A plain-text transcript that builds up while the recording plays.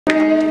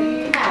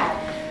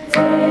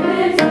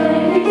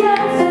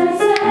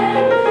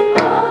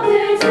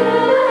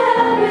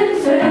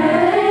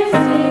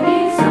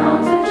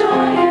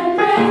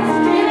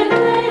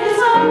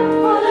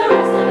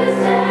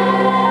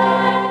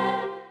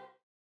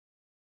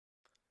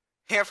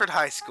Hanford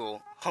High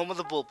School, home of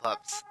the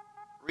Bullpups,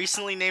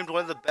 recently named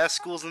one of the best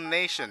schools in the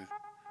nation,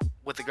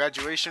 with a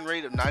graduation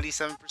rate of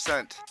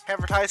 97%.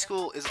 Hanford High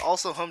School is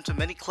also home to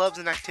many clubs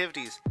and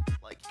activities,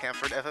 like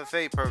Hanford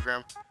FFA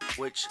program,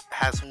 which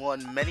has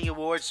won many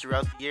awards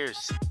throughout the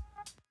years.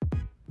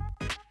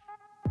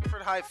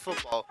 Hanford High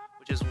football,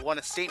 which has won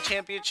a state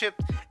championship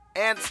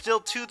and still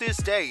to this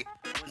day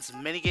wins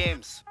many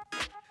games.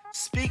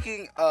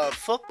 Speaking of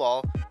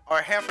football,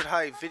 our Hanford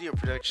High video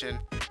production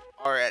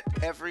are at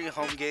every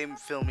home game,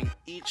 filming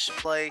each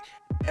play,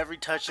 every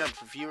touchdown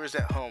for viewers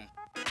at home.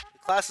 The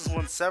class has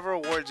won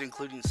several awards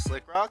including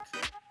Slick Rock,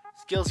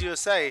 Skills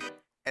USA,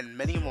 and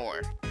many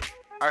more.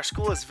 Our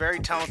school is very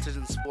talented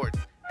in sports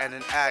and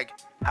in ag.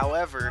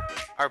 However,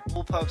 our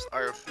Bullpups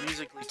are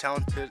musically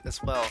talented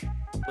as well,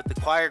 with the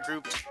choir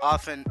groups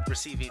often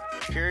receiving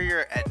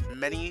superior at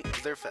many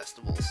of their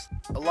festivals.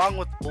 Along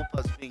with the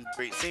Bullpups being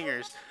great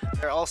singers,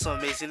 they're also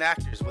amazing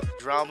actors with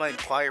drama and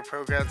choir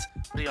programs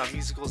putting on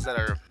musicals that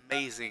are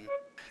amazing.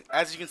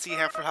 As you can see,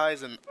 Hanford High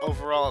is an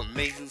overall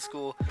amazing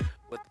school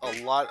with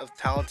a lot of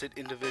talented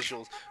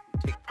individuals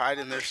who take pride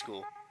in their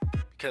school,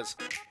 because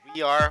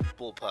we are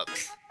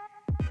Bullpups.